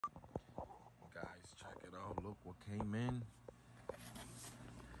look what came in.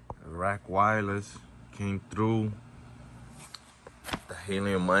 Rakk wireless came through. The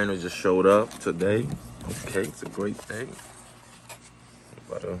Helium miner just showed up today. Okay, it's a great day.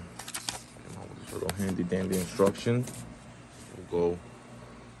 But this little handy dandy instructions. We'll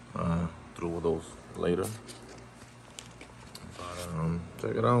go through those later. But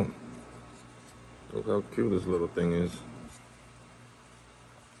check it out. Look how cute this little thing is.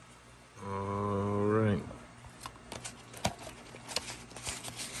 Alright.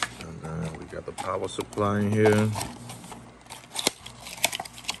 And then we got the power supply in here.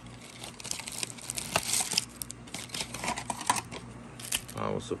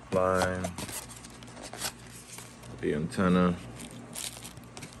 Power supply. The antenna. And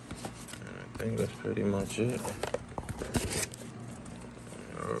I think that's pretty much it.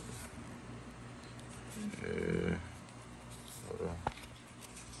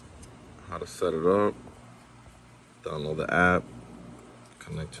 How to set it up, download the app,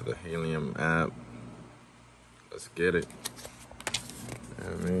 connect to the Helium app. Let's get it. You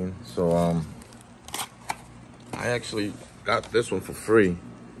know what I mean? So I actually got this one for free.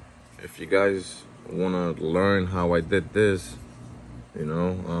 If you guys want to learn how I did this, you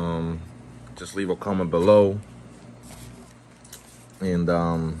know, just leave a comment below, and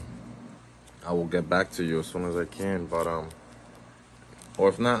I will get back to you as soon as I can. But or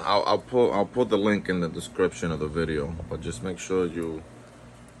if not, I'll put the link in the description of the video. But just make sure you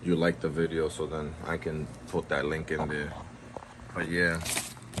like the video, so then I can put that link in there. But yeah,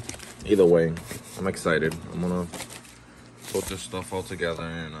 either way, I'm excited. I'm gonna put this stuff all together,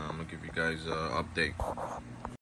 and I'm gonna give you guys an update.